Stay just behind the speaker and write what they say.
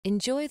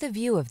Enjoy the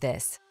view of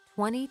this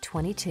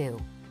 2022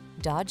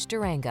 Dodge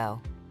Durango.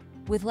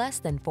 With less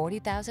than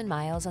 40,000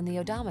 miles on the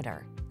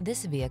odometer,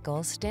 this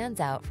vehicle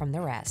stands out from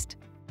the rest.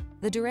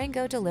 The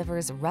Durango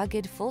delivers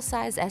rugged,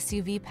 full-size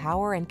SUV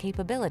power and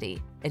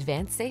capability,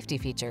 advanced safety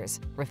features,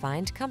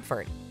 refined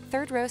comfort,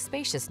 third-row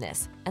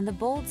spaciousness, and the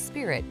bold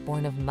spirit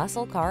born of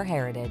muscle car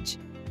heritage.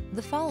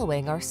 The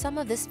following are some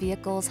of this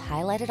vehicle's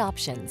highlighted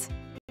options: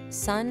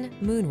 sun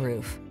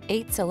moonroof,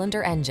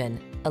 8-cylinder engine,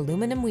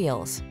 aluminum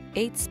wheels,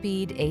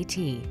 8-speed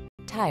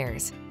AT,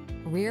 tires,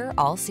 rear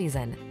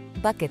all-season,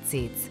 bucket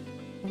seats.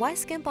 Why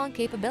skimp on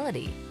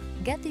capability?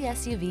 Get the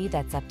SUV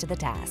that's up to the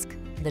task,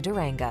 the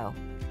Durango.